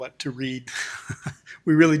what to read.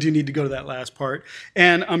 We really do need to go to that last part.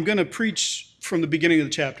 And I'm going to preach from the beginning of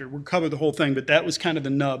the chapter. We'll cover the whole thing, but that was kind of the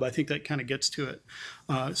nub. I think that kind of gets to it.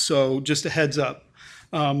 So just a heads up.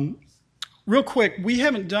 Real quick, we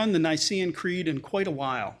haven't done the Nicene Creed in quite a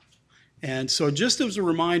while. And so just as a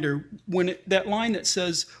reminder, that line that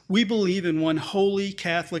says, we believe in one holy,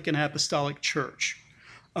 Catholic, and apostolic church.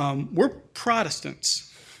 We're Protestants.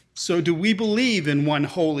 So do we believe in one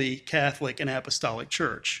holy, Catholic, and apostolic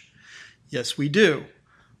church? Yes, we do.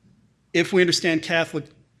 If we understand Catholic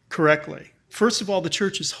correctly. First of all, the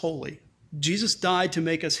church is holy. Jesus died to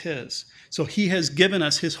make us his. So he has given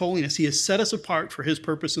us his holiness. He has set us apart for his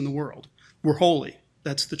purpose in the world. We're holy.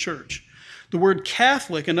 That's the church. The word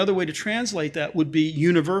Catholic, another way to translate that would be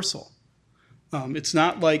universal. It's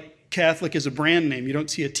not like Catholic is a brand name. You don't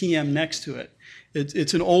see a TM next to it.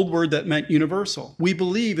 It's an old word that meant universal. We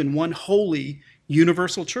believe in one holy,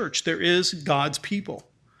 universal church. There is God's people.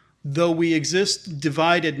 Though we exist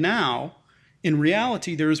divided now, in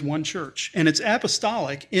reality, there is one church. And it's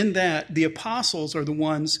apostolic in that the apostles are the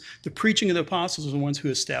ones, the preaching of the apostles are the ones who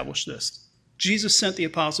established this. Jesus sent the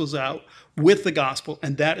apostles out with the gospel,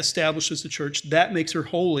 and that establishes the church. That makes her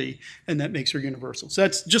holy, and that makes her universal. So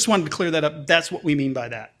just wanted to clear that up. That's what we mean by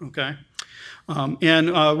that, okay?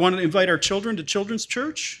 And I want to invite our children to Children's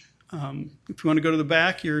Church. If you want to go to the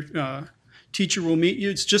back, your teacher will meet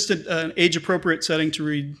you. It's just an age-appropriate setting to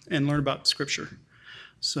read and learn about Scripture.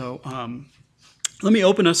 So let me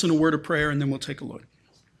open us in a word of prayer, and then we'll take a look.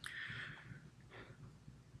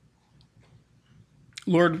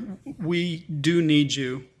 Lord, we do need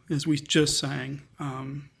you, as we just sang.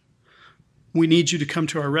 We need you to come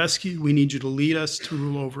to our rescue. We need you to lead us, to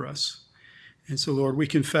rule over us. And so, Lord, we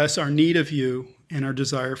confess our need of you and our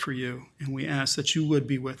desire for you, and we ask that you would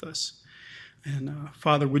be with us. And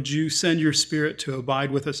Father, would you send your Spirit to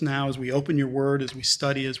abide with us now as we open your word, as we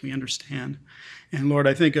study, as we understand. And Lord,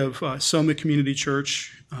 I think of Soma Community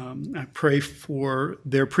Church. I pray for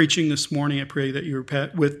their preaching this morning. I pray that you're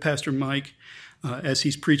with Pastor Mike as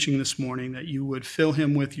he's preaching this morning, that you would fill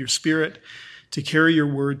him with your Spirit to carry your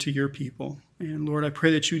word to your people. And Lord, I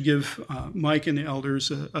pray that you would give Mike and the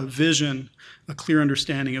elders a vision, a clear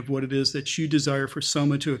understanding of what it is that you desire for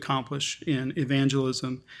Soma to accomplish in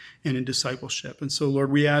evangelism and in discipleship. And so,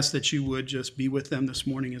 Lord, we ask that you would just be with them this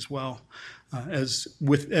morning as well, as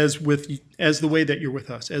the way that you're with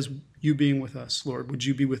us, as you being with us, Lord, would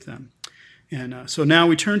you be with them? And so now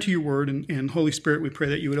we turn to your word, and Holy Spirit, we pray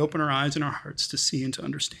that you would open our eyes and our hearts to see and to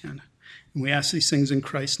understand. And we ask these things in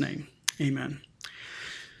Christ's name. Amen.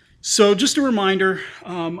 So just a reminder,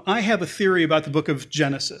 I have a theory about the book of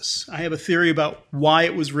Genesis. I have a theory about why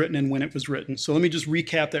it was written and when it was written. So let me just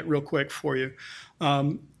recap that real quick for you.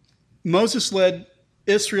 Moses led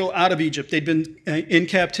Israel out of Egypt. They'd been in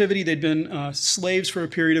captivity. They'd been slaves for a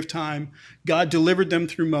period of time. God delivered them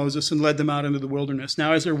through Moses and led them out into the wilderness.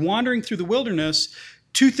 Now, as they're wandering through the wilderness,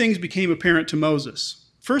 two things became apparent to Moses.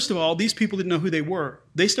 First of all, these people didn't know who they were.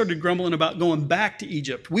 They started grumbling about going back to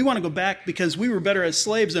Egypt. We want to go back because we were better as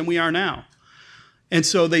slaves than we are now. And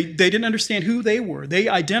so they didn't understand who they were. They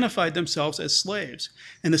identified themselves as slaves.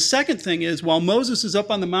 And the second thing is, while Moses is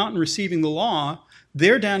up on the mountain receiving the law,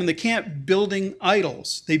 they're down in the camp building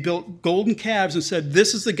idols. They built golden calves and said,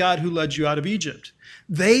 this is the God who led you out of Egypt.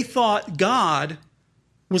 They thought God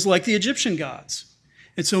was like the Egyptian gods.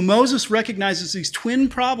 And so Moses recognizes these twin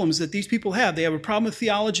problems that these people have. They have a problem with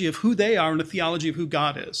theology of who they are and a theology of who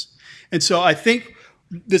God is. And so I think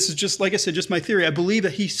this is just, like I said, just my theory. I believe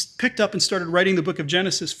that he picked up and started writing the book of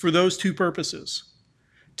Genesis for those two purposes,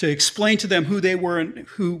 to explain to them who they were and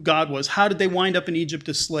who God was. How did they wind up in Egypt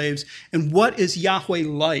as slaves? And what is Yahweh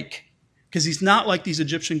like? Because he's not like these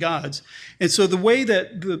Egyptian gods. And so the way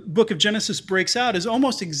that the book of Genesis breaks out is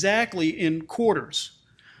almost exactly in quarters.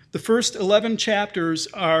 The first 11 chapters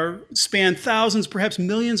span thousands, perhaps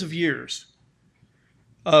millions of years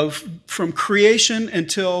from creation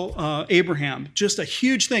until Abraham. Just a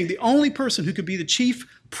huge thing. The only person who could be the chief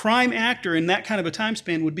prime actor in that kind of a time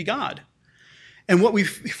span would be God. And what we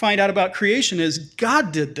find out about creation is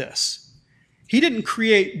God did this. He didn't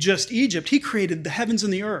create just Egypt. He created the heavens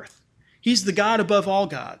and the earth. He's the God above all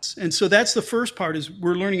gods. And so that's the first part, is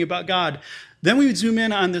we're learning about God. Then we would zoom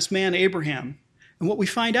in on this man, Abraham. And what we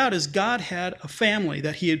find out is God had a family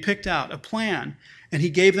that he had picked out, a plan, and he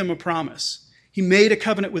gave them a promise. He made a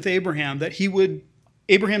covenant with Abraham that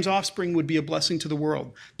Abraham's offspring would be a blessing to the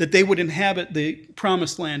world, that they would inhabit the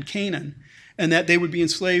promised land, Canaan, and that they would be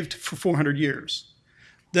enslaved for 400 years.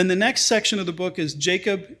 Then the next section of the book is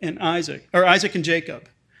Isaac and Jacob.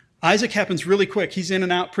 Isaac happens really quick. He's in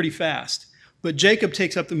and out pretty fast. But Jacob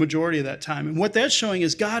takes up the majority of that time. And what that's showing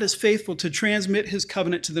is God is faithful to transmit his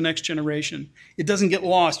covenant to the next generation. It doesn't get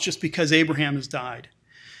lost just because Abraham has died.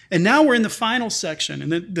 And now we're in the final section.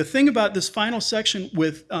 And the thing about this final section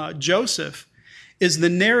with Joseph is the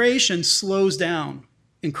narration slows down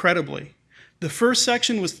incredibly. The first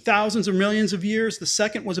section was thousands or millions of years. The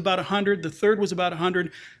second was about 100. The third was about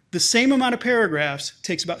 100. The same amount of paragraphs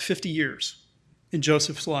takes about 50 years in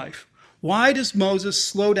Joseph's life. Why does Moses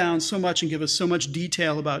slow down so much and give us so much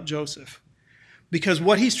detail about Joseph? Because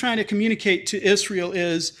what he's trying to communicate to Israel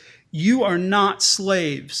is, you are not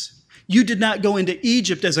slaves. You did not go into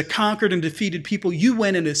Egypt as a conquered and defeated people. You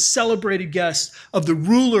went in as celebrated guests of the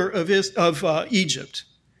ruler of Egypt.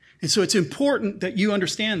 And so it's important that you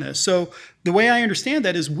understand this. So the way I understand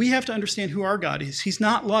that is we have to understand who our God is. He's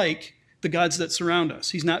not like the gods that surround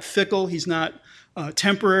us. He's not fickle. He's not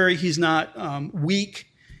temporary. He's not weak.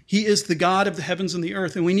 He is the God of the heavens and the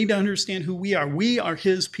earth, and we need to understand who we are. We are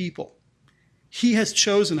his people. He has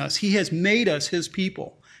chosen us. He has made us his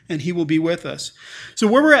people, and he will be with us. So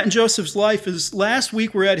where we're at in Joseph's life is last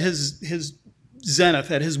week we're at his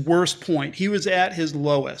zenith, at his worst point. He was at his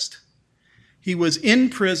lowest. He was in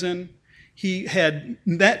prison. He had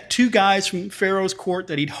met two guys from Pharaoh's court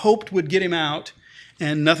that he'd hoped would get him out,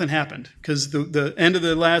 and nothing happened because the end of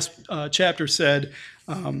the last chapter said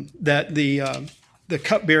that the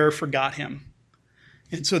cupbearer forgot him.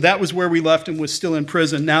 And so that was where we left him, was still in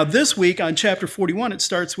prison. Now this week on chapter 41, it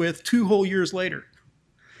starts with 2 whole years later.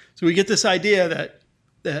 So we get this idea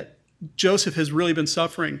that Joseph has really been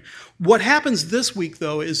suffering. What happens this week,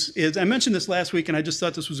 though, is I mentioned this last week, and I just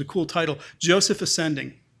thought this was a cool title, Joseph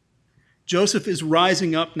Ascending. Joseph is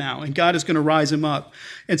rising up now, and God is going to rise him up.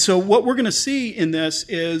 And so what we're going to see in this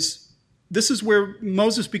is where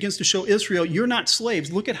Moses begins to show Israel, you're not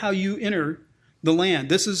slaves. Look at how you enter the land.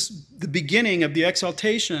 This is the beginning of the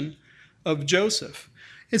exaltation of Joseph.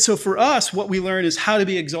 And so for us, what we learn is how to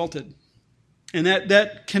be exalted. And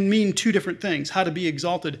that can mean two different things: how to be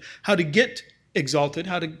exalted, how to get exalted,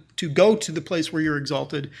 how to go to the place where you're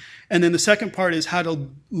exalted. And then the second part is how to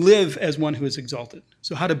live as one who is exalted.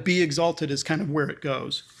 So how to be exalted is kind of where it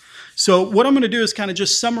goes. So what I'm going to do is kind of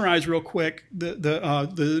just summarize real quick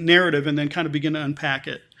the narrative and then kind of begin to unpack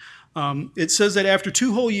it. It says that after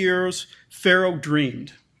 2 whole years, Pharaoh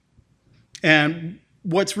dreamed. And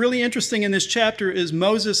what's really interesting in this chapter is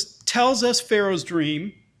Moses tells us Pharaoh's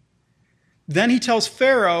dream. Then he tells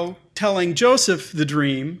Pharaoh, telling Joseph the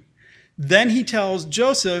dream. Then he tells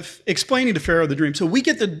Joseph, explaining to Pharaoh the dream. So we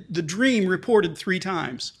get the dream reported 3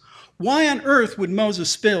 times. Why on earth would Moses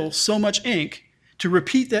spill so much ink to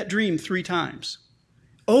repeat that dream 3 times?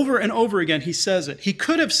 Over and over again, he says it. He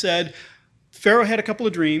could have said, Pharaoh had a couple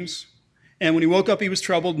of dreams, and when he woke up, he was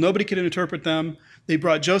troubled. Nobody could interpret them. They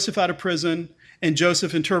brought Joseph out of prison, and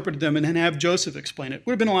Joseph interpreted them, and then have Joseph explain it.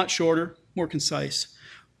 Would have been a lot shorter, more concise.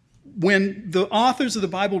 When the authors of the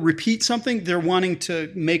Bible repeat something, they're wanting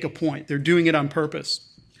to make a point. They're doing it on purpose.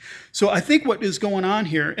 So I think what is going on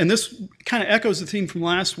here, and this kind of echoes the theme from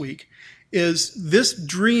last week, is this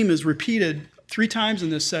dream is repeated 3 times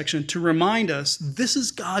in this section to remind us this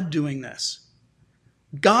is God doing this.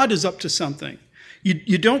 God is up to something.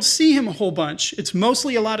 You don't see him a whole bunch. It's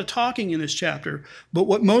mostly a lot of talking in this chapter. But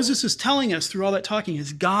what Moses is telling us through all that talking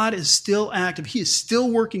is God is still active. He is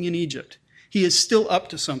still working in Egypt. He is still up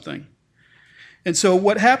to something. And so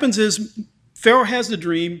what happens is Pharaoh has the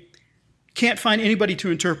dream, can't find anybody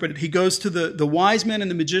to interpret it. He goes to the wise men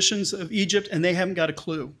and the magicians of Egypt, and they haven't got a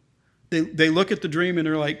clue. They look at the dream and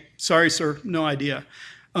they're like, sorry, sir, no idea.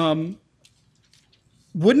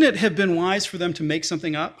 Wouldn't it have been wise for them to make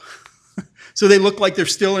something up? So they look like they're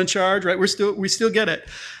still in charge, right? We still get it.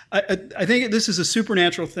 I think this is a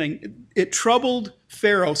supernatural thing. It troubled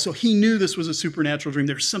Pharaoh, so he knew this was a supernatural dream.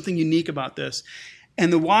 There's something unique about this.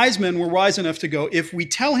 And the wise men were wise enough to go, if we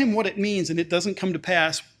tell him what it means and it doesn't come to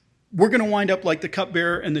pass, we're going to wind up like the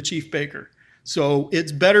cupbearer and the chief baker. So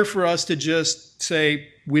it's better for us to just say,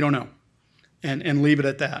 we don't know, and leave it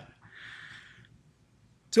at that.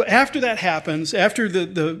 So after that happens, after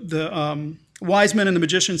the wise men and the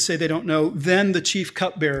magicians say they don't know, then the chief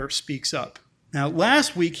cupbearer speaks up. Now,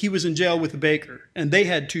 last week he was in jail with the baker, and they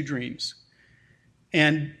had 2 dreams.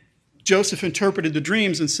 And Joseph interpreted the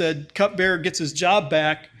dreams and said, cupbearer gets his job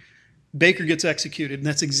back, baker gets executed. And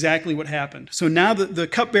that's exactly what happened. So now the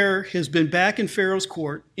cupbearer has been back in Pharaoh's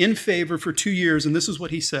court in favor for 2 years, and this is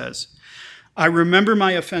what he says. I remember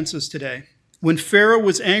my offenses today. When Pharaoh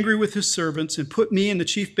was angry with his servants and put me and the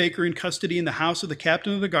chief baker in custody in the house of the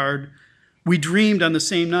captain of the guard, we dreamed on the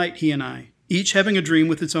same night, he and I, each having a dream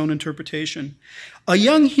with its own interpretation. A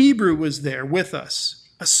young Hebrew was there with us,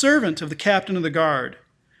 a servant of the captain of the guard.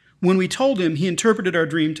 When we told him, he interpreted our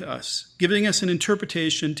dream to us, giving us an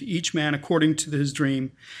interpretation to each man according to his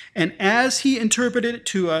dream. And as he interpreted it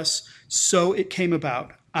to us, so it came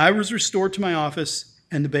about. I was restored to my office,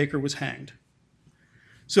 and the baker was hanged.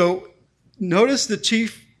 So notice the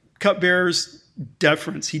chief cupbearer's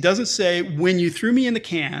deference. He doesn't say, when you threw me in the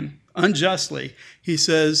can unjustly. He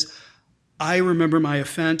says, I remember my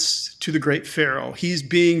offense to the great Pharaoh. He's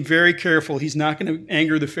being very careful. He's not going to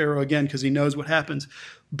anger the Pharaoh again because he knows what happens.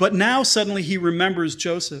 But now suddenly he remembers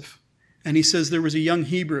Joseph, and he says there was a young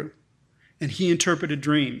Hebrew, and he interpreted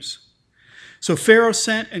dreams. So Pharaoh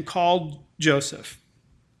sent and called Joseph.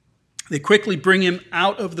 They quickly bring him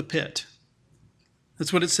out of the pit.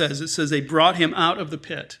 That's what it says. It says they brought him out of the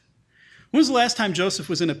pit. When was the last time Joseph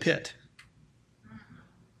was in a pit?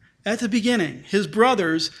 At the beginning. His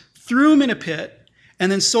brothers threw him in a pit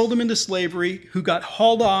and then sold him into slavery, who got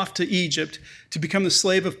hauled off to Egypt to become the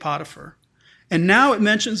slave of Potiphar. And now it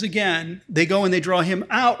mentions again, they go and they draw him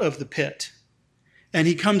out of the pit. And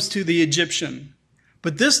he comes to the Egyptian.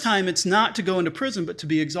 But this time it's not to go into prison, but to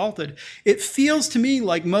be exalted. It feels to me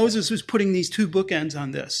like Moses was putting these two bookends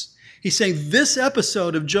on this. He's saying this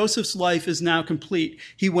episode of Joseph's life is now complete.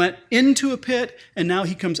 He went into a pit, and now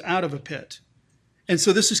he comes out of a pit. And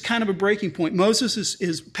so this is kind of a breaking point. Moses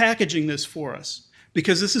is packaging this for us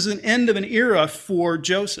because this is an end of an era for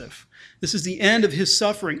Joseph. This is the end of his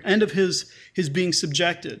suffering, end of his being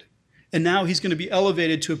subjected. And now he's going to be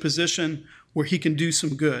elevated to a position where he can do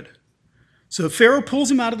some good. So Pharaoh pulls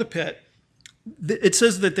him out of the pit. It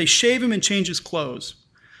says that they shave him and change his clothes.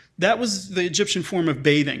 That was the Egyptian form of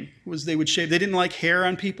bathing, was they would shave. They didn't like hair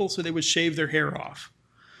on people, so they would shave their hair off.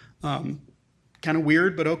 Kind of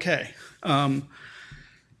weird, but okay.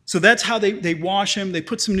 So that's how they wash him. They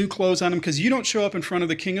put some new clothes on him because you don't show up in front of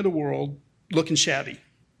the king of the world looking shabby.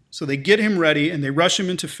 So they get him ready and they rush him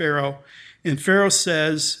into Pharaoh. And Pharaoh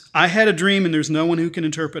says, I had a dream and there's no one who can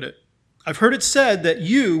interpret it. I've heard it said that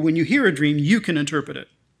you, when you hear a dream, you can interpret it.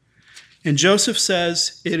 And Joseph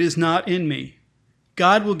says, it is not in me.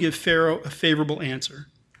 God will give Pharaoh a favorable answer.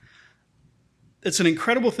 It's an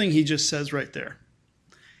incredible thing he just says right there.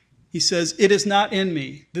 He says, it is not in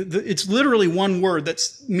me. It's literally one word that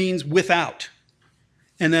means without.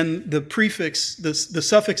 And then the prefix, the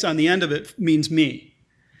suffix on the end of it means me.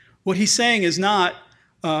 What he's saying is not,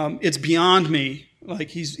 it's beyond me, like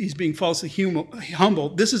he's being falsely humble.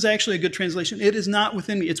 This is actually a good translation. It is not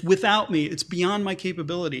within me. It's without me. It's beyond my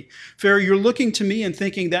capability. Pharaoh, you're looking to me and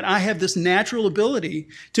thinking that I have this natural ability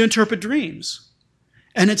to interpret dreams.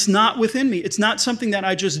 And it's not within me. It's not something that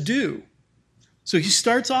I just do. So he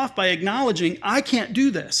starts off by acknowledging, I can't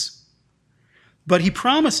do this. But he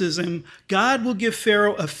promises him, God will give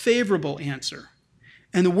Pharaoh a favorable answer.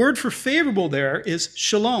 And the word for favorable there is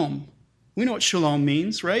shalom. We know what shalom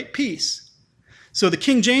means, right? Peace. So the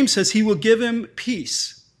King James says he will give him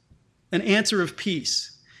peace, an answer of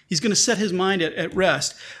peace. He's going to set his mind at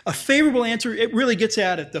rest. A favorable answer, it really gets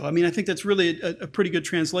at it, though. I mean, I think that's really a pretty good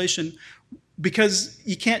translation because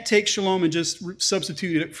you can't take shalom and just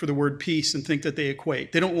substitute it for the word peace and think that they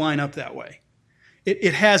equate. They don't line up that way.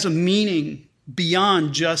 It has a meaning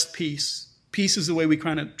beyond just peace. Peace is the way we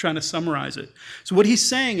kind of trying to summarize it. So what he's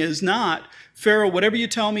saying is not, Pharaoh, whatever you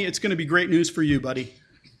tell me, it's going to be great news for you, buddy.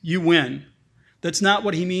 You win. That's not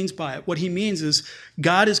what he means by it. What he means is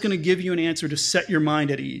God is going to give you an answer to set your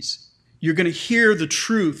mind at ease. You're going to hear the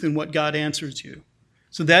truth in what God answers you.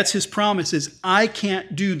 So that's his promise is, I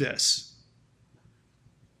can't do this.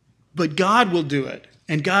 But God will do it.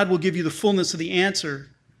 And God will give you the fullness of the answer.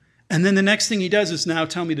 And then the next thing he does is now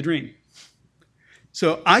tell me the dream.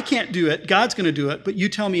 So I can't do it. God's going to do it. But you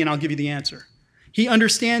tell me and I'll give you the answer. He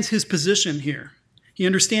understands his position here. He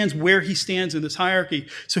understands where he stands in this hierarchy.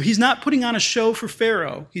 So he's not putting on a show for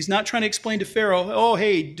Pharaoh. He's not trying to explain to Pharaoh, oh,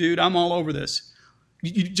 hey, dude, I'm all over this.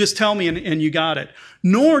 You just tell me and you got it.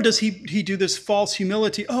 Nor does he do this false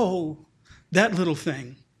humility. Oh, that little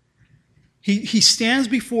thing. He stands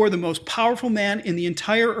before the most powerful man in the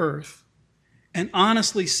entire earth and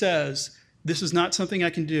honestly says, this is not something I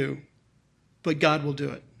can do, but God will do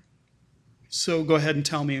it. So go ahead and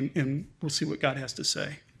tell me and we'll see what God has to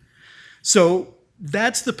say. So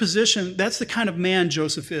that's the position, that's the kind of man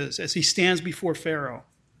Joseph is as he stands before Pharaoh.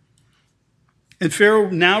 And Pharaoh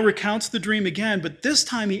now recounts the dream again, but this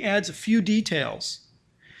time he adds a few details.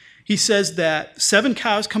 He says that 7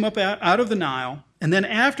 cows come up out of the Nile, and then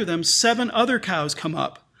after them 7 other cows come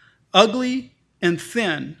up, ugly and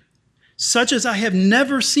thin, such as I have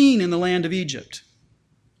never seen in the land of Egypt.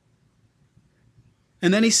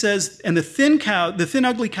 And then he says, and the thin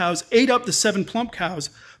ugly cows ate up the 7 plump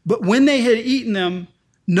cows, but when they had eaten them,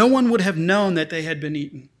 no one would have known that they had been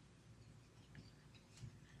eaten.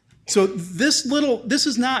 So this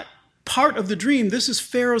is not part of the dream. This is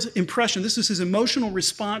Pharaoh's impression. This is his emotional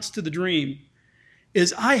response to the dream.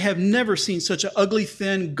 Is I have never seen such an ugly,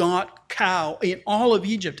 thin, gaunt cow in all of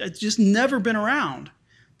Egypt. It's just never been around.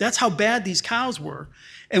 That's how bad these cows were.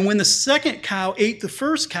 And when the second cow ate the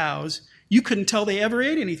first cows, you couldn't tell they ever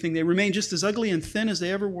ate anything. They remained just as ugly and thin as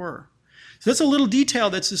they ever were. So that's a little detail.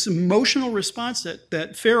 That's this emotional response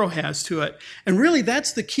that Pharaoh has to it. And really,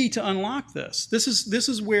 that's the key to unlock this. This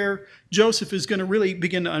is where Joseph is going to really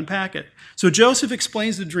begin to unpack it. So Joseph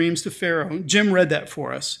explains the dreams to Pharaoh. Jim read that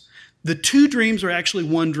for us. The two dreams are actually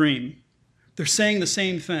one dream. They're saying the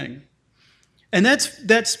same thing. And that's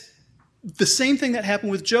the same thing that happened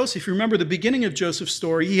with Joseph. If you remember the beginning of Joseph's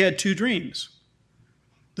story, he had two dreams.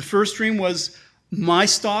 The first dream was, my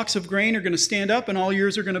stalks of grain are going to stand up and all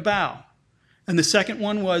yours are going to bow. And the second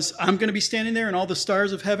one was, I'm going to be standing there and all the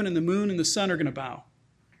stars of heaven and the moon and the sun are going to bow.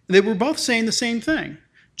 And they were both saying the same thing.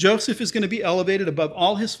 Joseph is going to be elevated above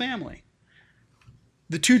all his family.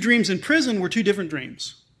 The two dreams in prison were two different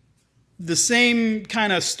dreams. The same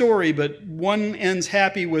kind of story, but one ends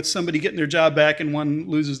happy with somebody getting their job back and one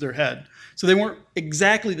loses their head. So they weren't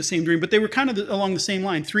exactly the same dream, but they were kind of along the same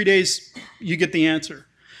line. 3 days, you get the answer.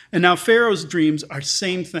 And now Pharaoh's dreams are the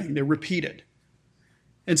same thing. They're repeated.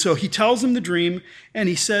 And so he tells them the dream, and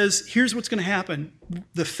he says, here's what's going to happen.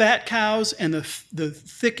 The fat cows and the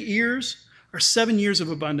thick ears are 7 years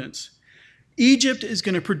of abundance. Egypt is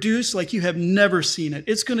going to produce like you have never seen it.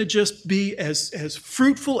 It's going to just be as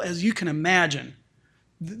fruitful as you can imagine.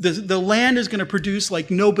 The land is going to produce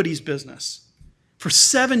like nobody's business for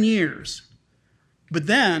 7 years. But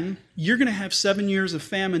then you're going to have 7 years of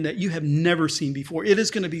famine that you have never seen before. It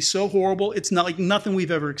is going to be so horrible. It's not like nothing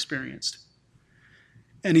we've ever experienced.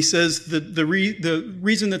 And he says the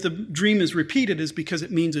reason that the dream is repeated is because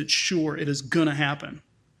it means it's sure. It is going to happen.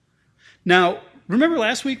 Now, remember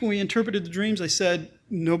last week when we interpreted the dreams, I said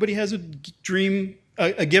nobody has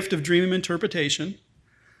a gift of dream interpretation.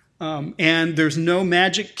 And there's no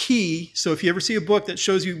magic key. So if you ever see a book that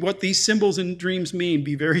shows you what these symbols and dreams mean,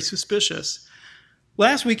 be very suspicious.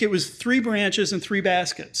 Last week it was 3 branches and 3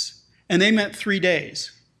 baskets. And they meant 3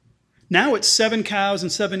 days. Now it's 7 cows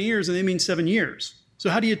and 7 ears, and they mean 7 years. So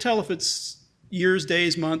how do you tell if it's years,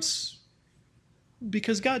 days, months?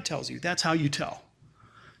 Because God tells you. That's how you tell.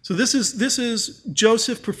 So this is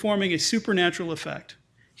Joseph performing a supernatural effect.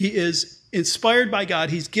 He is inspired by God.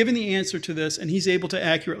 He's given the answer to this, and he's able to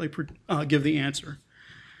accurately give the answer.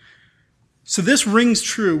 So this rings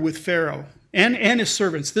true with Pharaoh and his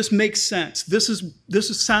servants. This makes sense.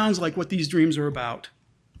 This sounds like what these dreams are about.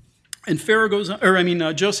 And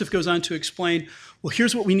Joseph goes on to explain, well,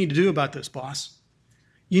 here's what we need to do about this, boss.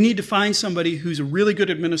 You need to find somebody who's a really good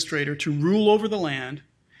administrator to rule over the land.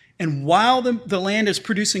 And while the land is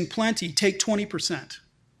producing plenty, take 20%.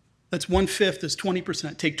 That's 1/5 is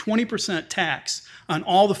 20%. Take 20% tax on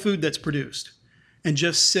all the food that's produced and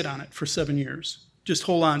just sit on it for 7 years. Just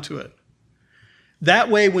hold on to it. That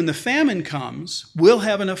way, when the famine comes, we'll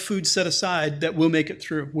have enough food set aside that we'll make it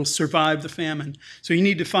through. We'll survive the famine. So you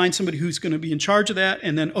need to find somebody who's going to be in charge of that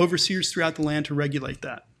and then overseers throughout the land to regulate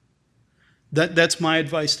that. That's my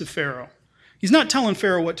advice to Pharaoh. He's not telling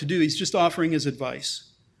Pharaoh what to do. He's just offering his advice.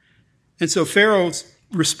 And so Pharaoh's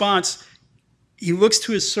response, he looks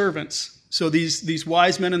to his servants. So these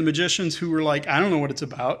wise men and the magicians who were like, I don't know what it's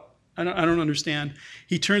about. I don't understand.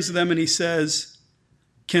 He turns to them and he says,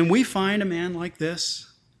 can we find a man like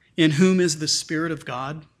this in whom is the Spirit of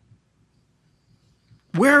God?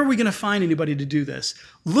 Where are we going to find anybody to do this?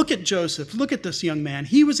 Look at Joseph. Look at this young man.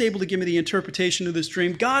 He was able to give me the interpretation of this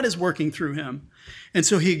dream. God is working through him. And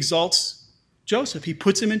so he exalts Joseph. He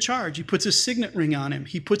puts him in charge. He puts a signet ring on him.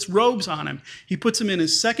 He puts robes on him. He puts him in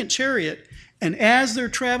his second chariot. And as they're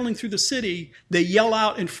traveling through the city, they yell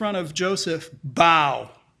out in front of Joseph,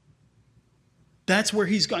 bow. That's where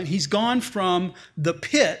he's gone. He's gone from the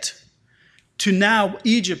pit to now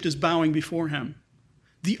Egypt is bowing before him.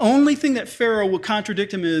 The only thing that Pharaoh will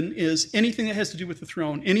contradict him in is anything that has to do with the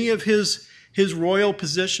throne, any of his royal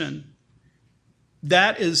position.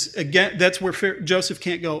 That's where Joseph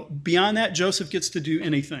can't go. Beyond that, Joseph gets to do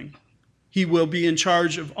anything. He will be in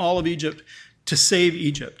charge of all of Egypt to save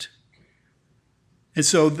Egypt. And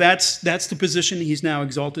so that's the position he's now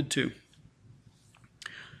exalted to.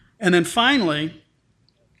 And then finally,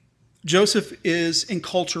 Joseph is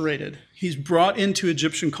enculturated. He's brought into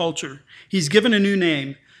Egyptian culture. He's given a new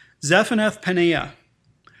name, Zaphenath-Paneah.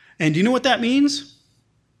 And do you know what that means?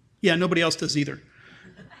 Yeah, nobody else does either.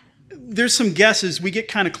 There's some guesses. We get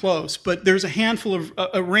kind of close, but there's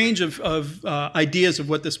a range of ideas of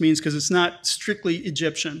what this means because it's not strictly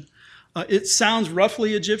Egyptian. It sounds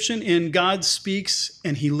roughly Egyptian in God speaks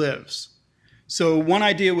and he lives. So one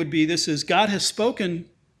idea would be this is God has spoken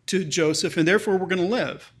to Joseph and therefore we're going to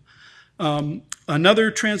live.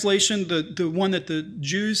 Another translation, the one that the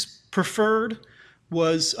Jews preferred,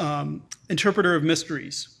 was interpreter of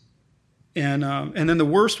mysteries. And then the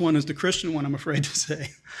worst one is the Christian one, I'm afraid to say.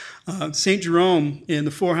 St. Jerome, in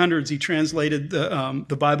the 400s, he translated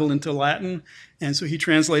the Bible into Latin. And so he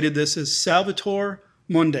translated this as Salvator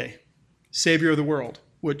Mundi, Savior of the world,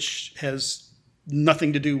 which has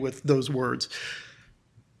nothing to do with those words.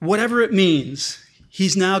 Whatever it means,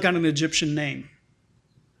 he's now got an Egyptian name.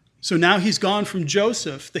 So now he's gone from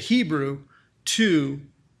Joseph, the Hebrew, to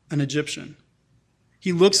an Egyptian.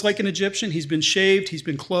 He looks like an Egyptian. He's been shaved. He's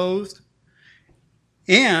been clothed.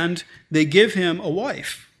 And they give him a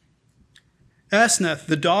wife, Asenath,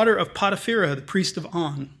 the daughter of Potipharah, the priest of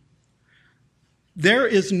On. There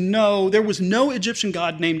was no Egyptian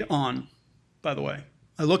god named On, by the way.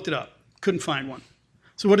 I looked it up. Couldn't find one.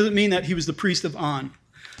 So what does it mean that he was the priest of On?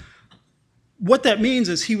 What that means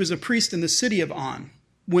is he was a priest in the city of On.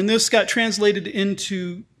 When this got translated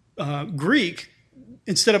into Greek,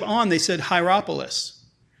 instead of On, they said Hierapolis.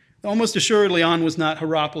 Almost assuredly, On was not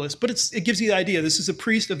Hierapolis, but it gives you the idea. This is a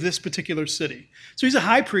priest of this particular city. So he's a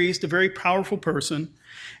high priest, a very powerful person,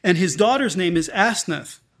 and his daughter's name is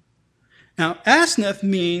Asenath. Now, Asenath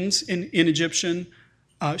means, in Egyptian,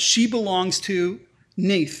 she belongs to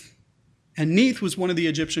Neith, and Neith was one of the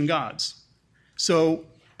Egyptian gods. So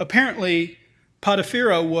apparently,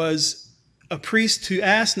 Potipharah was a priest to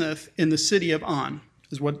Asenath in the city of On,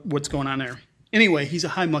 is what's going on there. Anyway, he's a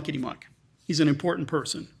high muckety-muck. He's an important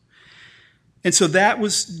person. And so that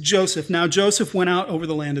was Joseph. Now Joseph went out over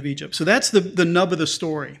the land of Egypt. So that's the nub of the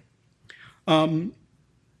story.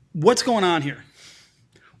 What's going on here?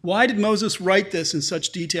 Why did Moses write this in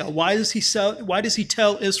such detail? Why does he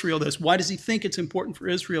tell Israel this? Why does he think it's important for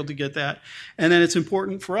Israel to get that? And then it's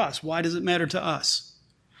important for us. Why does it matter to us?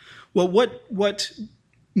 Well, what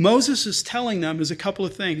Moses is telling them is a couple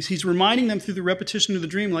of things. He's reminding them through the repetition of the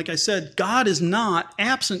dream, like I said, God is not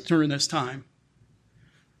absent during this time.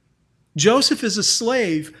 Joseph is a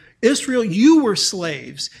slave. Israel, you were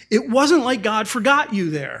slaves. It wasn't like God forgot you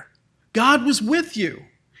there. God was with you.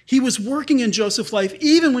 He was working in Joseph's life,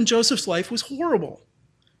 even when Joseph's life was horrible.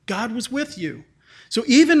 God was with you. So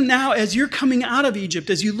even now, as you're coming out of Egypt,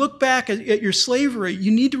 as you look back at your slavery,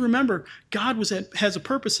 you need to remember God has a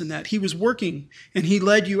purpose in that. He was working, and he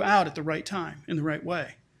led you out at the right time, in the right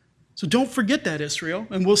way. So don't forget that, Israel.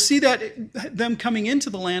 And we'll see that them coming into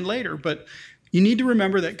the land later, but you need to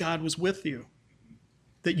remember that God was with you,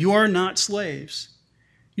 that you are not slaves.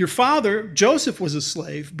 Your father, Joseph, was a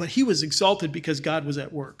slave, but he was exalted because God was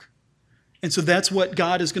at work. And so that's what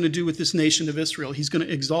God is going to do with this nation of Israel. He's going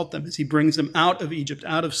to exalt them as he brings them out of Egypt,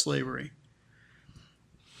 out of slavery.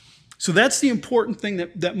 So that's the important thing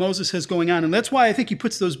that Moses has going on. And that's why I think he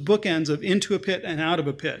puts those bookends of into a pit and out of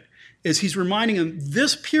a pit, is he's reminding them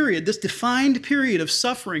this period, this defined period of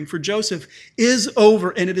suffering for Joseph is over,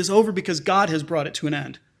 and it is over because God has brought it to an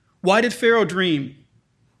end. Why did Pharaoh dream?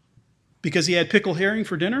 Because he had pickled herring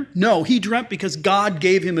for dinner? No, he dreamt because God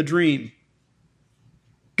gave him a dream.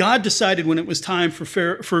 God decided when it was time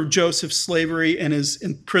for Joseph's slavery and his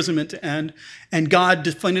imprisonment to end, and God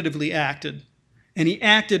definitively acted. And he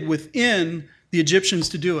acted within the Egyptians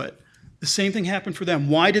to do it. The same thing happened for them.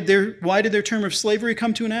 Why did their term of slavery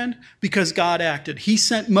come to an end? Because God acted. He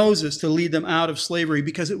sent Moses to lead them out of slavery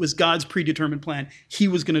because it was God's predetermined plan. He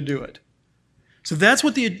was going to do it. So that's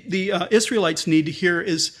what the Israelites need to hear,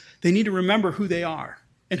 is they need to remember who they are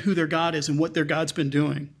and who their God is and what their God's been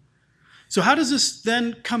doing. So how does this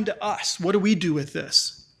then come to us? What do we do with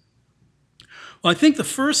this? Well, I think the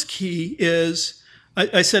first key is,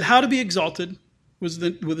 I said how to be exalted was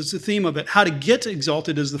the theme of it. How to get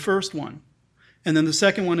exalted is the first one. And then the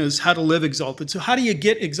second one is how to live exalted. So how do you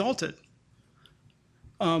get exalted?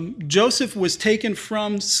 Joseph was taken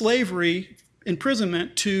from slavery,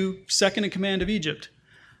 imprisonment, to second in command of Egypt.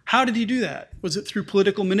 How did he do that? Was it through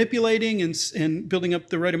political manipulating and building up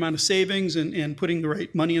the right amount of savings and putting the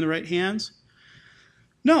right money in the right hands?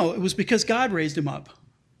 No, it was because God raised him up.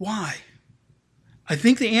 Why? I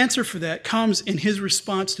think the answer for that comes in his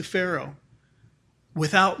response to Pharaoh.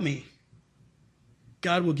 Without me,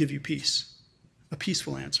 God will give you peace, a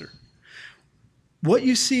peaceful answer. What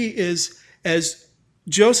you see is, as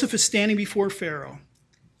Joseph is standing before Pharaoh,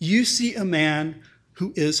 you see a man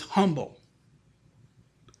who is humble.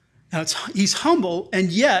 Now, he's humble, and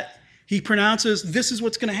yet he pronounces, this is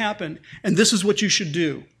what's going to happen, and this is what you should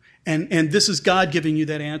do. And this is God giving you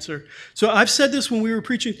that answer. So I've said this when we were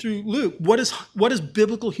preaching through Luke. What is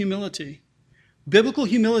biblical humility? Biblical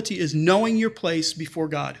humility is knowing your place before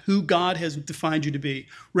God, who God has defined you to be,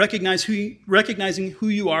 recognizing who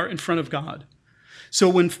you are in front of God. So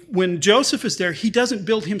when Joseph is there, he doesn't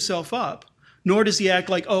build himself up, nor does he act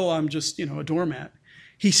like, oh, I'm just, a doormat.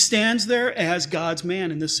 He stands there as God's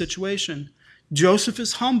man in this situation. Joseph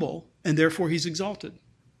is humble, and therefore he's exalted.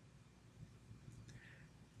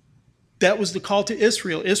 That was the call to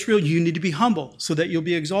Israel. Israel, you need to be humble so that you'll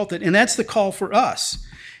be exalted. And that's the call for us.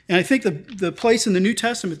 And I think the place in the New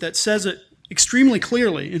Testament that says it extremely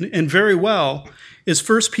clearly and very well is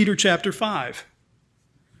 1 Peter chapter 5.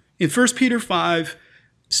 In 1 Peter 5,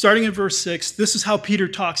 starting in verse 6, this is how Peter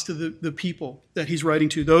talks to the people that he's writing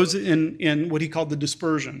to, those in what he called the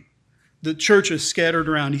dispersion, the churches scattered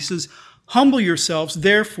around. He says, "Humble yourselves,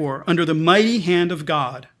 therefore, under the mighty hand of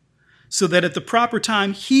God, so that at the proper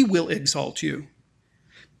time he will exalt you,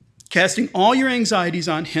 casting all your anxieties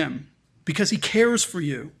on him, because he cares for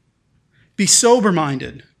you. Be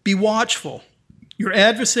sober-minded, be watchful. Your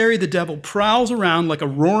adversary, the devil, prowls around like a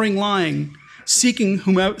roaring lion, seeking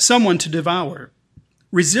someone to devour.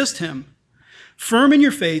 Resist him, firm in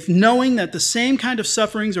your faith, knowing that the same kind of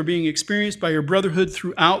sufferings are being experienced by your brotherhood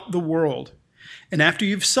throughout the world. And after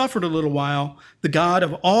you've suffered a little while, the God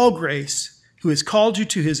of all grace, who has called you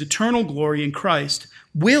to his eternal glory in Christ,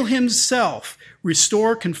 will himself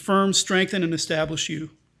restore, confirm, strengthen, and establish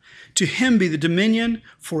you. To him be the dominion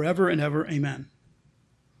forever and ever. Amen."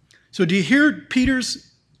 So do you hear Peter's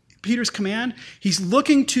command? He's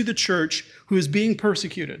looking to the church who is being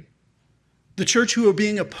persecuted, the church who are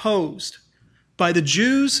being opposed by the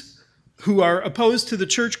Jews who are opposed to the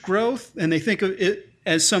church growth, and they think of it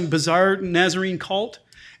as some bizarre Nazarene cult,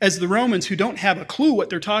 as the Romans who don't have a clue what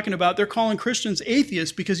they're talking about. They're calling Christians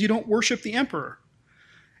atheists because you don't worship the emperor.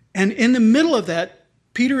 And in the middle of that,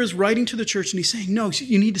 Peter is writing to the church and he's saying, no,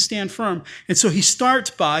 you need to stand firm. And so he starts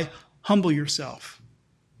by, humble yourself.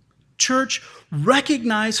 Church,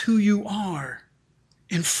 recognize who you are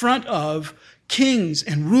in front of kings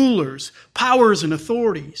and rulers, powers and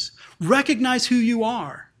authorities. Recognize who you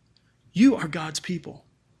are. You are God's people.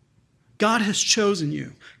 God has chosen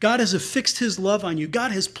you. God has affixed his love on you.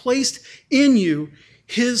 God has placed in you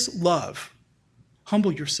his love.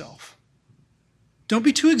 Humble yourself. Don't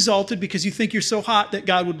be too exalted because you think you're so hot that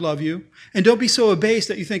God would love you. And don't be so abased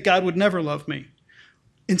that you think God would never love me.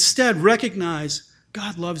 Instead, recognize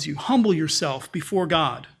God loves you. Humble yourself before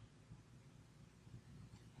God.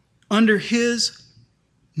 Under his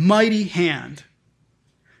mighty hand.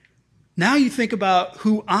 Now you think about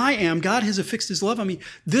who I am. God has affixed his love on me.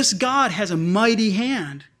 This God has a mighty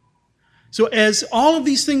hand. So as all of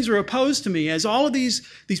these things are opposed to me, as all of these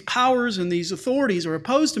powers and these authorities are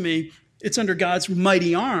opposed to me, it's under God's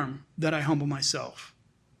mighty arm that I humble myself.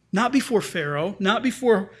 Not before Pharaoh, not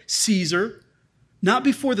before Caesar, not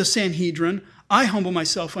before the Sanhedrin. I humble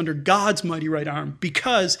myself under God's mighty right arm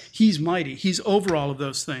because he's mighty. He's over all of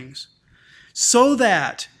those things. So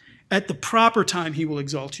that at the proper time he will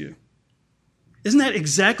exalt you. Isn't that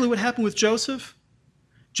exactly what happened with Joseph?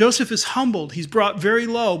 Joseph is humbled. He's brought very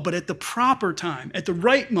low, but at the proper time, at the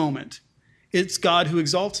right moment, it's God who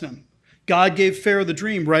exalts him. God gave Pharaoh the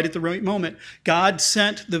dream right at the right moment. God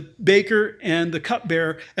sent the baker and the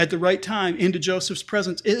cupbearer at the right time into Joseph's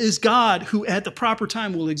presence. It is God who at the proper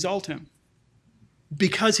time will exalt him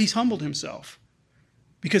because he's humbled himself.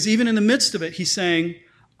 Because even in the midst of it, he's saying,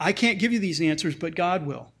 I can't give you these answers, but God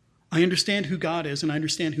will. I understand who God is and I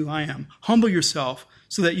understand who I am. Humble yourself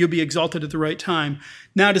so that you'll be exalted at the right time.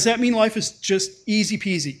 Now, does that mean life is just easy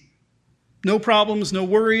peasy? No problems, no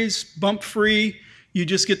worries, bump free. You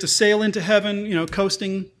just get to sail into heaven,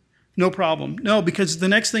 coasting, no problem. No, because the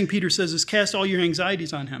next thing Peter says is cast all your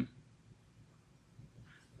anxieties on him.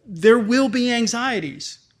 There will be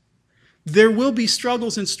anxieties. There will be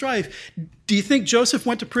struggles and strife. Do you think Joseph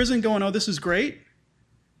went to prison going, oh, this is great?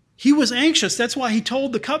 He was anxious. That's why he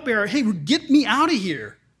told the cupbearer, hey, get me out of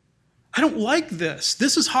here. I don't like this.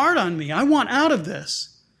 This is hard on me. I want out of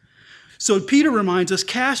this. So Peter reminds us,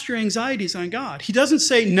 cast your anxieties on God. He doesn't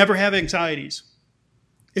say never have anxieties.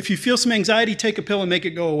 If you feel some anxiety, take a pill and make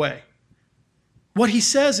it go away. What he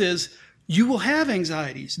says is, you will have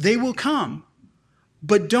anxieties. They will come.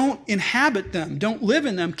 But don't inhabit them. Don't live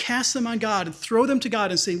in them. Cast them on God and throw them to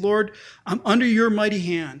God and say, Lord, I'm under your mighty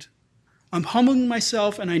hand. I'm humbling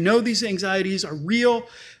myself and I know these anxieties are real,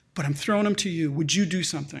 but I'm throwing them to you. Would you do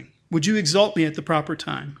something? Would you exalt me at the proper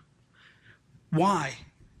time? Why?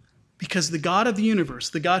 Because the God of the universe,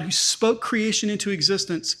 the God who spoke creation into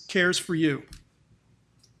existence, cares for you.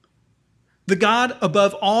 The God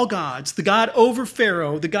above all gods, the God over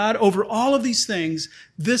Pharaoh, the God over all of these things,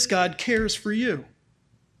 this God cares for you.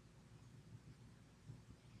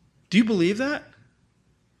 Do you believe that?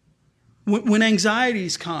 When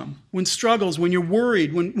anxieties come, when struggles, when you're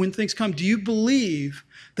worried, when things come, do you believe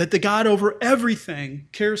that the God over everything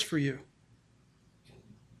cares for you?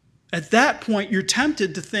 At that point, you're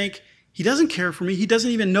tempted to think, he doesn't care for me. He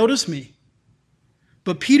doesn't even notice me.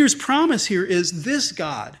 But Peter's promise here is this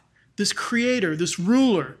God, this creator, this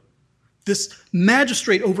ruler, this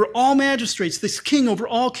magistrate over all magistrates, this king over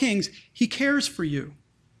all kings, he cares for you.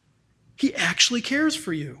 He actually cares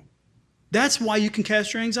for you. That's why you can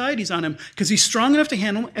cast your anxieties on him, because he's strong enough to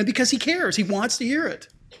handle them and because he cares. He wants to hear it.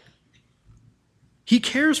 He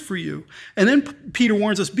cares for you. And then Peter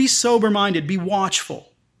warns us, be sober-minded, be watchful.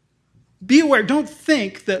 Be aware. Don't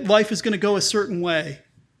think that life is going to go a certain way.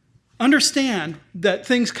 Understand that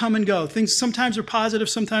things come and go. Things sometimes are positive,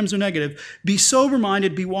 sometimes are negative. Be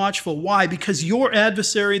sober-minded, be watchful. Why? Because your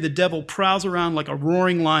adversary, the devil, prowls around like a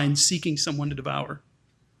roaring lion seeking someone to devour.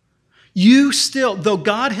 You still, though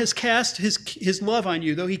God has cast his love on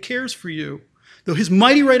you, though he cares for you, though his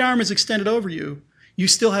mighty right arm is extended over you, you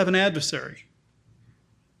still have an adversary.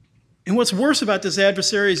 And what's worse about this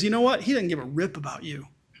adversary is, you know what? He doesn't give a rip about you.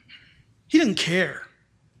 He doesn't care.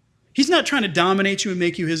 He's not trying to dominate you and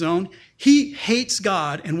make you his own. He hates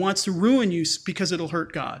God and wants to ruin you because it'll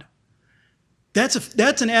hurt God.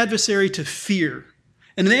 That's an adversary to fear.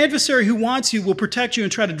 And an adversary who wants you will protect you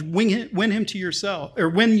and try to win him to yourself, or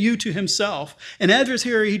win you to himself. An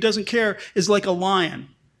adversary who doesn't care is like a lion.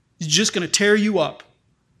 He's just going to tear you up.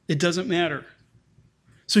 It doesn't matter.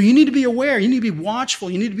 So you need to be aware. You need to be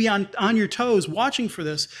watchful. You need to be on your toes watching for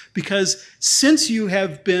this, because since you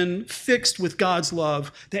have been fixed with God's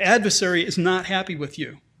love, the adversary is not happy with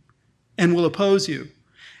you and will oppose you.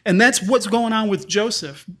 And that's what's going on with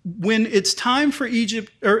Joseph. When it's time for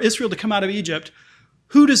Israel to come out of Egypt,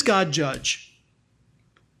 who does God judge?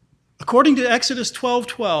 According to Exodus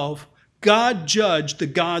 12:12, God judged the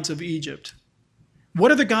gods of Egypt.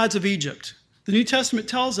 What are the gods of Egypt? The New Testament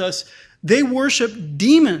tells us they worship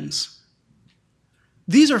demons.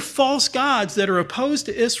 These are false gods that are opposed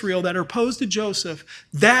to Israel, that are opposed to Joseph.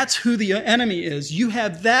 That's who the enemy is. You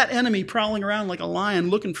have that enemy prowling around like a lion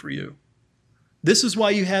looking for you. This is why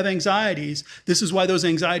you have anxieties. This is why those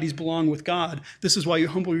anxieties belong with God. This is why you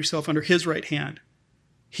humble yourself under his right hand.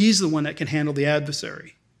 He's the one that can handle the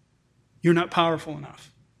adversary. You're not powerful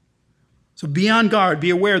enough. So be on guard. Be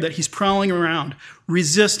aware that he's prowling around.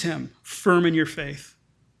 Resist him, firm in your faith.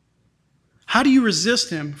 How do you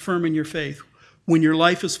resist him, firm in your faith? When your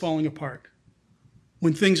life is falling apart.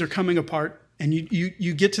 When things are coming apart and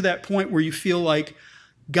you get to that point where you feel like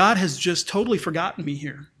God has just totally forgotten me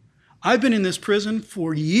here. I've been in this prison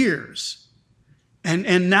for years.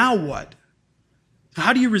 And now what?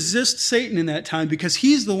 How do you resist Satan in that time? Because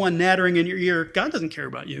he's the one nattering in your ear, God doesn't care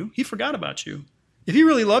about you. He forgot about you. If he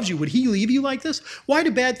really loves you, would he leave you like this? Why do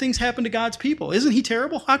bad things happen to God's people? Isn't he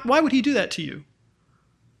terrible? Why would he do that to you?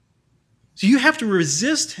 So you have to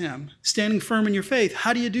resist him, standing firm in your faith.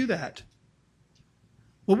 How do you do that?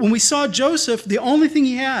 Well, when we saw Joseph, the only thing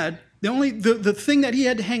he had, the thing that he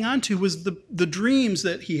had to hang on to was the dreams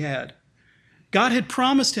that he had. God had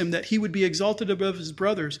promised him that he would be exalted above his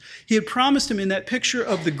brothers. He had promised him in that picture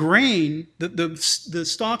of the grain, the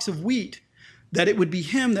stalks of wheat, that it would be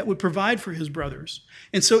him that would provide for his brothers.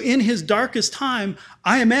 And so in his darkest time,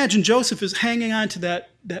 I imagine Joseph is hanging on to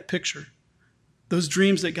that picture, those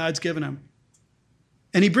dreams that God's given him.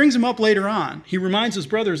 And he brings them up later on. He reminds his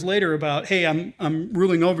brothers later about, hey, I'm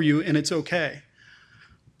ruling over you and it's okay.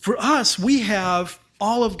 For us, we have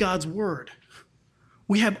all of God's word.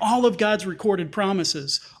 We have all of God's recorded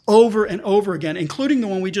promises over and over again, including the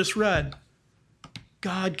one we just read.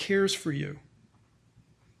 God cares for you.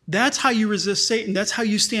 That's how you resist Satan. That's how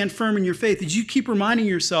you stand firm in your faith, is you keep reminding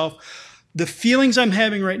yourself, the feelings I'm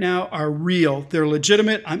having right now are real. They're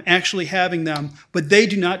legitimate. I'm actually having them, but they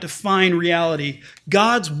do not define reality.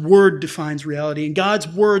 God's word defines reality, and God's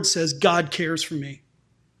word says God cares for me.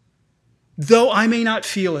 Though I may not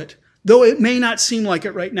feel it, though it may not seem like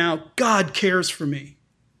it right now, God cares for me.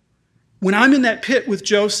 When I'm in that pit with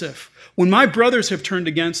Joseph, when my brothers have turned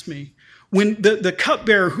against me, when the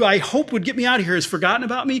cupbearer who I hope would get me out of here has forgotten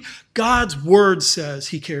about me, God's word says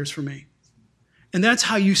he cares for me. And that's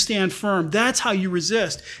how you stand firm. That's how you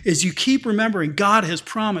resist, is you keep remembering God has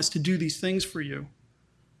promised to do these things for you.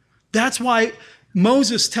 That's why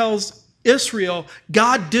Moses tells Israel,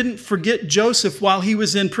 God didn't forget Joseph while he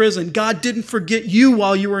was in prison. God didn't forget you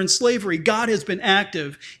while you were in slavery. God has been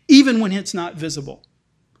active, even when it's not visible.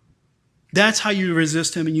 That's how you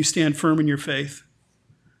resist him and you stand firm in your faith.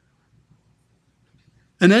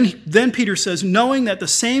 And then Peter says, knowing that the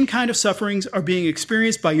same kind of sufferings are being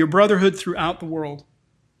experienced by your brotherhood throughout the world.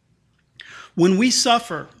 When we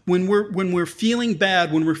suffer, when we're feeling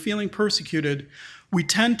bad, when we're feeling persecuted, we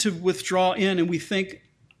tend to withdraw in and we think,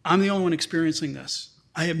 I'm the only one experiencing this.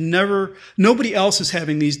 Nobody else is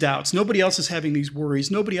having these doubts. Nobody else is having these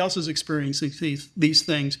worries. Nobody else is experiencing these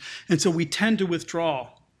things. And so we tend to withdraw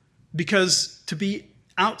because to be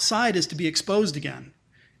outside is to be exposed again.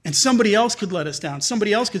 And somebody else could let us down.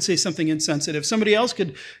 Somebody else could say something insensitive. Somebody else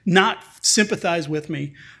could not sympathize with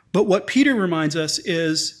me. But what Peter reminds us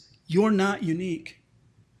is, you're not unique.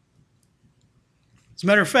 As a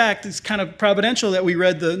matter of fact, it's kind of providential that we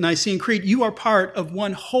read the Nicene Creed. You are part of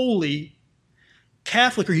one holy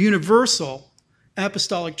Catholic or universal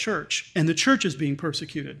apostolic church, and the church is being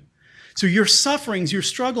persecuted. So your sufferings, your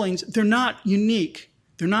strugglings, they're not unique.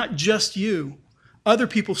 They're not just you. Other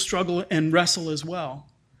people struggle and wrestle as well.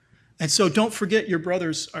 And so don't forget your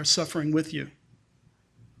brothers are suffering with you.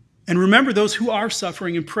 And remember those who are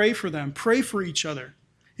suffering and pray for them. Pray for each other.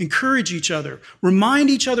 Encourage each other. Remind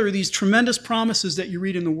each other of these tremendous promises that you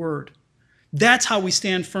read in the Word. That's how we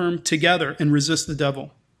stand firm together and resist the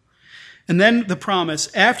devil. And then the promise,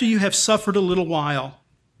 after you have suffered a little while,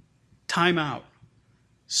 time out.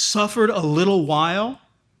 Suffered a little while?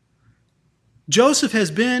 Joseph has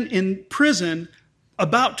been in prison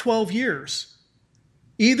about 12 years.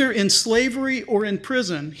 Either in slavery or in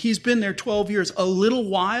prison. He's been there 12 years. A little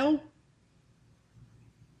while?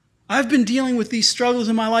 I've been dealing with these struggles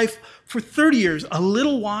in my life for 30 years. A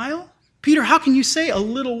little while? Peter, how can you say a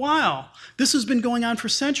little while? This has been going on for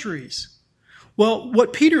centuries. Well,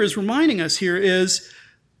 what Peter is reminding us here is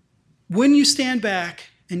when you stand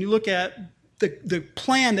back and you look at the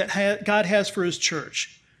plan that God has for his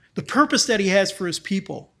church, the purpose that he has for his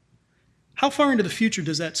people, how far into the future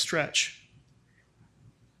does that stretch?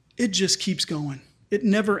 It just keeps going. It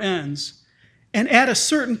never ends. And at a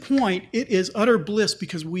certain point, it is utter bliss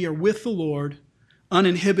because we are with the Lord,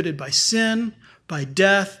 uninhibited by sin, by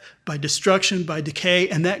death, by destruction, by decay,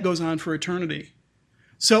 and that goes on for eternity.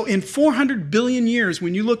 So in 400 billion years,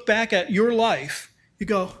 when you look back at your life, you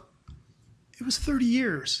go, it was 30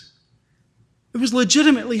 years. It was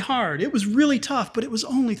legitimately hard. It was really tough, but it was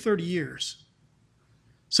only 30 years.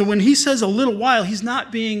 So when he says a little while, he's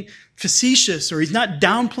not being facetious or he's not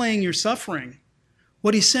downplaying your suffering.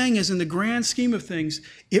 What he's saying is, in the grand scheme of things,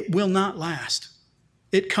 it will not last.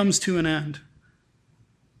 It comes to an end.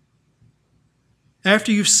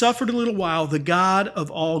 After you've suffered a little while, the God of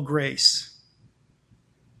all grace.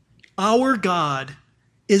 Our God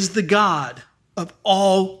is the God of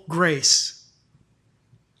all grace.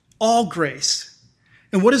 All grace.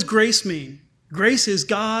 And what does grace mean? Grace is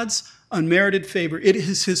God's unmerited favor. It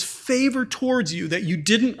is his favor towards you that you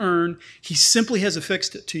didn't earn. He simply has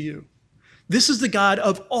affixed it to you. This is the God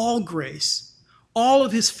of all grace. All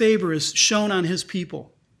of his favor is shown on his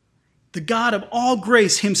people. The God of all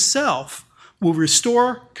grace himself will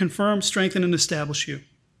restore, confirm, strengthen, and establish you.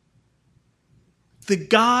 The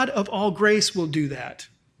God of all grace will do that.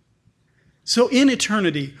 So in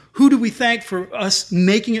eternity, who do we thank for us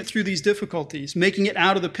making it through these difficulties, making it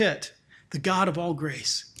out of the pit? The God of all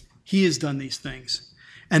grace. He has done these things.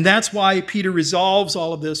 And that's why Peter resolves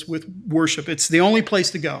all of this with worship. It's the only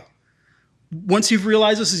place to go. Once you've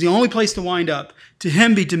realized this is the only place to wind up, to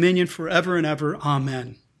him be dominion forever and ever.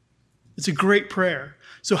 Amen. It's a great prayer.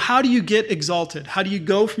 So how do you get exalted? How do you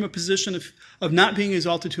go from a position of not being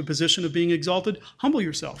exalted to a position of being exalted? Humble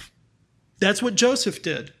yourself. That's what Joseph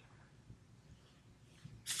did.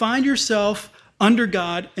 Find yourself under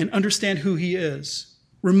God and understand who he is.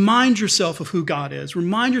 Remind yourself of who God is.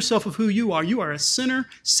 Remind yourself of who you are. You are a sinner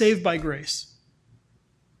saved by grace.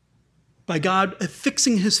 By God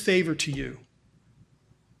affixing his favor to you.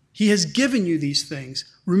 He has given you these things.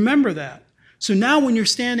 Remember that. So now when you're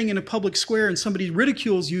standing in a public square and somebody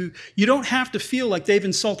ridicules you, you don't have to feel like they've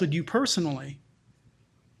insulted you personally.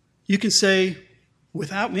 You can say,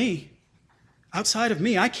 without me, outside of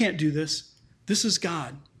me, I can't do this. This is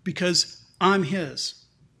God because I'm his.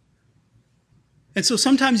 And so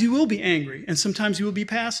sometimes you will be angry and sometimes you will be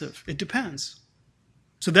passive. It depends.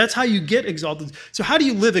 So that's how you get exalted. So how do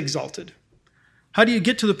you live exalted? How do you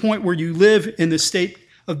get to the point where you live in the state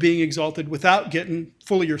of being exalted without getting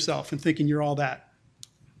full of yourself and thinking you're all that?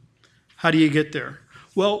 How do you get there?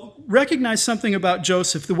 Well, recognize something about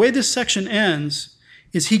Joseph. The way this section ends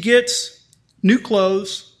is he gets new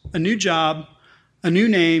clothes, a new job, a new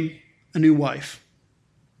name, a new wife.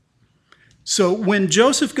 So when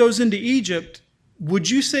Joseph goes into Egypt, would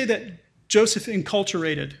you say that Joseph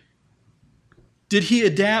enculturated? Did he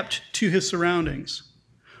adapt to his surroundings?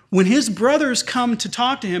 When his brothers come to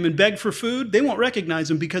talk to him and beg for food, they won't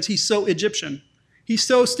recognize him because he's so Egyptian. He's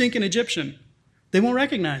so stinking Egyptian. They won't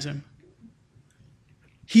recognize him.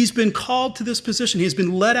 He's been called to this position. He has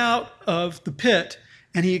been let out of the pit,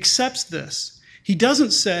 and he accepts this. He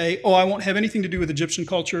doesn't say, oh, I won't have anything to do with Egyptian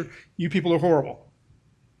culture. You people are horrible.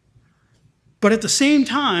 But at the same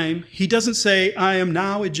time, he doesn't say, I am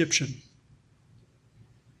now Egyptian.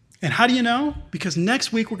 And how do you know? Because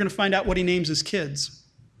next week we're going to find out what he names his kids.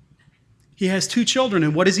 He has 2 children,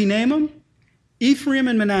 and what does he name them? Ephraim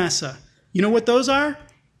and Manasseh. You know what those are?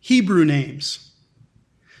 Hebrew names.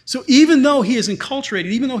 So even though he is enculturated,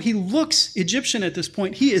 even though he looks Egyptian at this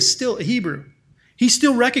point, he is still a Hebrew. He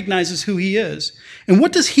still recognizes who he is. And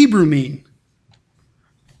what does Hebrew mean?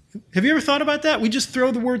 Have you ever thought about that? We just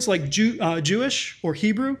throw the words like Jewish or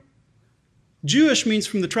Hebrew. Jewish means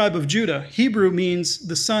from the tribe of Judah. Hebrew means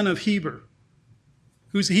the son of Heber.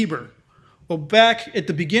 Who's Heber? Well, back at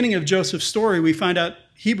the beginning of Joseph's story, we find out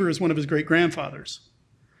Heber is one of his great-grandfathers.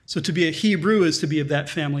 So to be a Hebrew is to be of that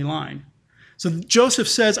family line. So Joseph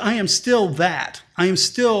says, I am still that. I am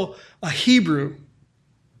still a Hebrew,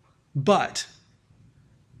 but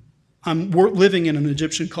I'm living in an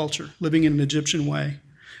Egyptian culture, living in an Egyptian way.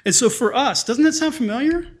 And so for us, doesn't that sound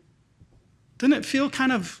familiar? Doesn't it feel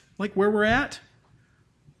kind of like where we're at?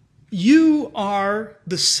 You are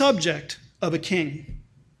the subject of a king.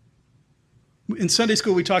 In Sunday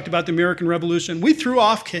school, we talked about the American Revolution. We threw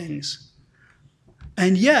off kings.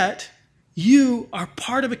 And yet, you are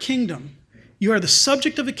part of a kingdom. You are the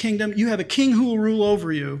subject of a kingdom. You have a king who will rule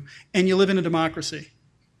over you, and you live in a democracy.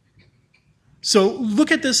 So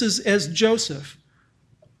look at this as Joseph.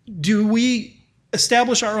 Do we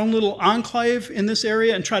establish our own little enclave in this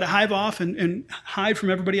area and try to hive off and hide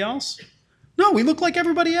from everybody else? No, we look like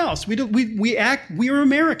everybody else. We are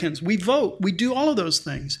Americans. We vote. We do all of those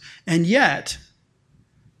things. And yet,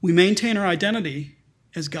 we maintain our identity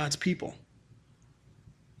as God's people.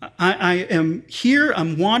 I am here.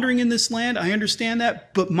 I'm wandering in this land. I understand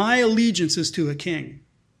that. But my allegiance is to a king.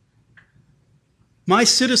 My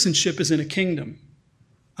citizenship is in a kingdom.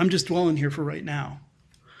 I'm just dwelling here for right now.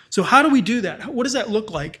 So how do we do that? What does that look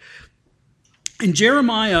like? In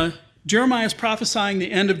Jeremiah is prophesying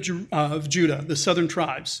the end of Judah, the southern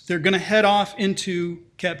tribes. They're going to head off into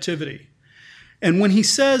captivity. And when he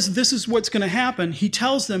says this is what's going to happen, he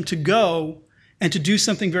tells them to go and to do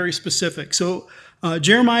something very specific. So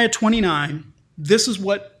Jeremiah 29, this is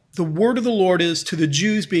what the word of the Lord is to the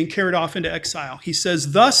Jews being carried off into exile. He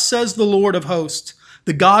says, thus says the Lord of hosts,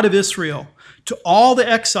 the God of Israel, to all the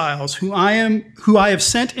exiles who I have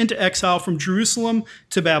sent into exile from Jerusalem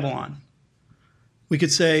to Babylon. We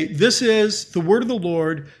could say, this is the word of the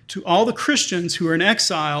Lord to all the Christians who are in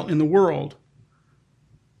exile in the world,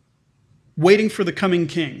 waiting for the coming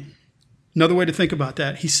king. Another way to think about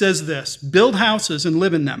that, he says this, build houses and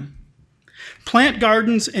live in them. Plant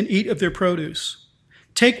gardens and eat of their produce.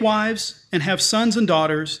 Take wives and have sons and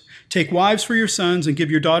daughters. Take wives for your sons and give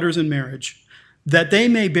your daughters in marriage, that they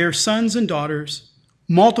may bear sons and daughters,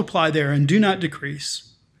 multiply there and do not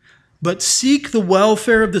decrease. But seek the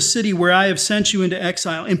welfare of the city where I have sent you into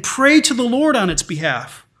exile, and pray to the Lord on its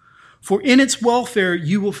behalf, for in its welfare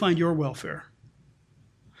you will find your welfare.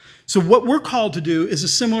 So what we're called to do is a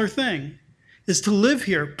similar thing, is to live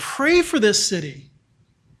here. Pray for this city.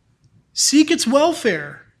 Seek its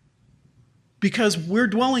welfare, because we're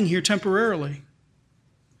dwelling here temporarily.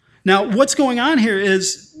 Now, what's going on here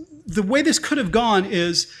is, the way this could have gone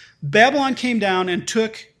is Babylon came down and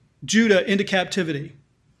took Judah into captivity.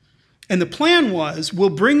 And the plan was, we'll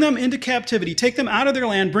bring them into captivity, take them out of their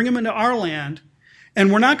land, bring them into our land,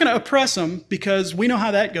 and we're not going to oppress them because we know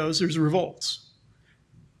how that goes. There's revolts.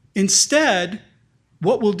 Instead,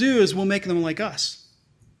 what we'll do is we'll make them like us.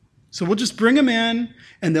 So we'll just bring them in,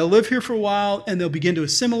 and they'll live here for a while, and they'll begin to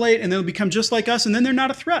assimilate, and they'll become just like us, and then they're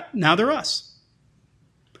not a threat. Now they're us.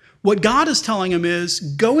 What God is telling them is,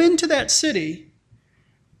 go into that city,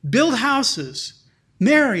 build houses,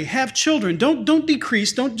 marry, have children. Don't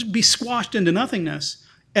decrease. Don't be squashed into nothingness.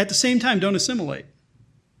 At the same time, don't assimilate.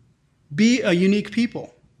 Be a unique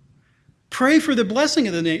people. Pray for the blessing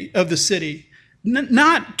of the city,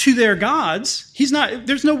 not to their gods.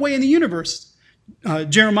 There's no way in the universe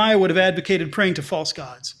Jeremiah would have advocated praying to false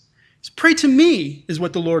gods. Pray to me, is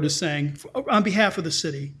what the Lord is saying on behalf of the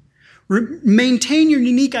city. Maintain your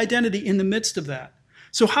unique identity in the midst of that.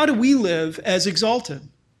 So how do we live as exalted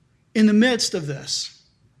in the midst of this?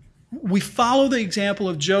 We follow the example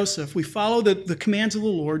of Joseph. We follow the commands of the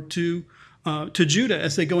Lord to Judah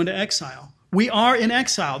as they go into exile. We are in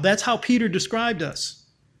exile. That's how Peter described us.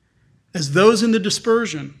 As those in the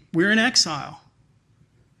dispersion, we're in exile.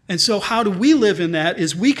 And so how do we live in that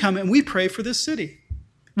is we come and we pray for this city.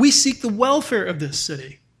 We seek the welfare of this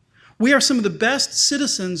city. We are some of the best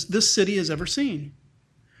citizens this city has ever seen,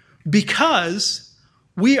 because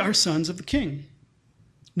We are sons of the King.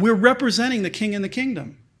 We're representing the King in the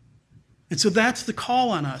kingdom. And so that's the call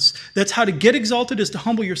on us. That's how to get exalted is to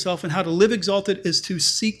humble yourself, and how to live exalted is to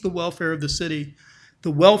seek the welfare of the city.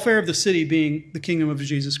 The welfare of the city being the kingdom of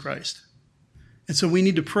Jesus Christ. And so we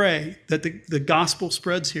need to pray that the gospel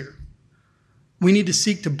spreads here. We need to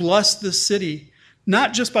seek to bless this city,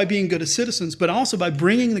 not just by being good as citizens, but also by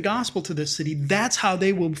bringing the gospel to this city. That's how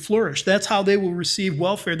they will flourish. That's how they will receive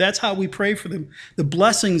welfare. That's how we pray for them, the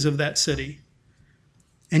blessings of that city.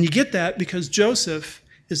 And you get that because Joseph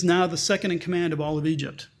is now the second in command of all of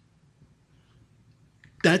Egypt.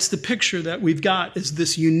 That's the picture that we've got, is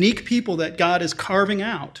this unique people that God is carving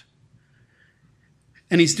out.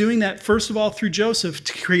 And he's doing that, first of all, through Joseph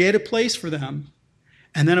to create a place for them,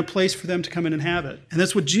 and then a place for them to come in and have it. And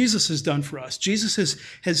that's what Jesus has done for us. Jesus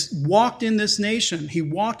has walked in this nation. He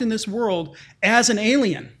walked in this world as an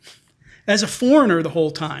alien, as a foreigner the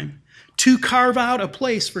whole time, to carve out a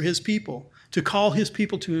place for his people, to call his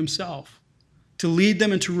people to himself, to lead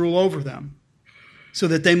them and to rule over them, so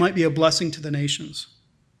that they might be a blessing to the nations.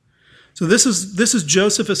 So this is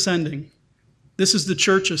Joseph ascending. This is the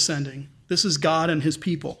church ascending. This is God and his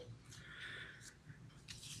people.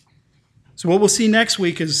 So what we'll see next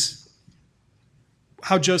week is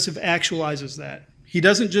how Joseph actualizes that. He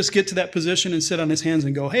doesn't just get to that position and sit on his hands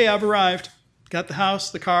and go, hey, I've arrived. Got the house,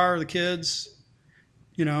 the car, the kids.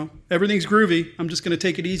 Everything's groovy. I'm just going to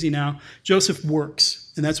take it easy now. Joseph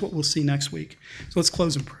works, and that's what we'll see next week. So let's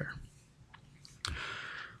close in prayer.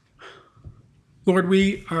 Lord,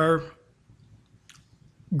 we are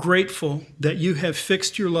grateful that you have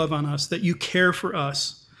fixed your love on us, that you care for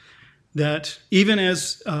us, that even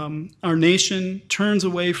as our nation turns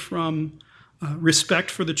away from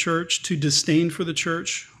respect for the church to disdain for the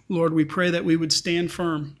church, Lord, we pray that we would stand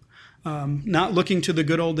firm, not looking to the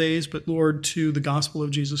good old days, but, Lord, to the gospel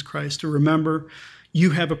of Jesus Christ, to remember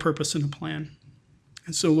you have a purpose and a plan.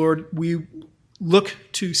 And so, Lord, we look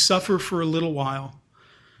to suffer for a little while,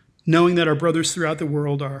 knowing that our brothers throughout the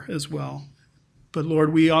world are as well. But,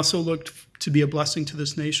 Lord, we also look to be a blessing to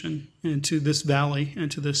this nation and to this valley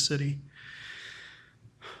and to this city.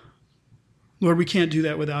 Lord, we can't do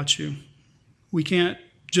that without you. We can't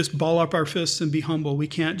just ball up our fists and be humble. We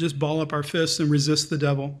can't just ball up our fists and resist the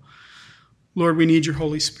devil. Lord, we need your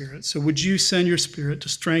Holy Spirit. So would you send your Spirit to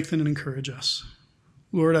strengthen and encourage us?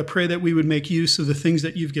 Lord, I pray that we would make use of the things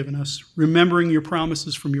that you've given us, remembering your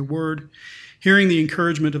promises from your word, hearing the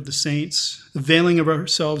encouragement of the saints, availing of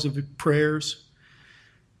ourselves of prayers,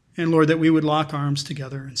 and Lord, that we would lock arms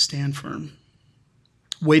together and stand firm,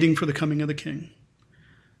 waiting for the coming of the King.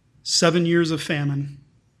 7 years of famine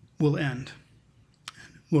will end.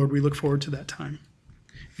 Lord, we look forward to that time.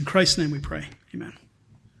 In Christ's name we pray. Amen.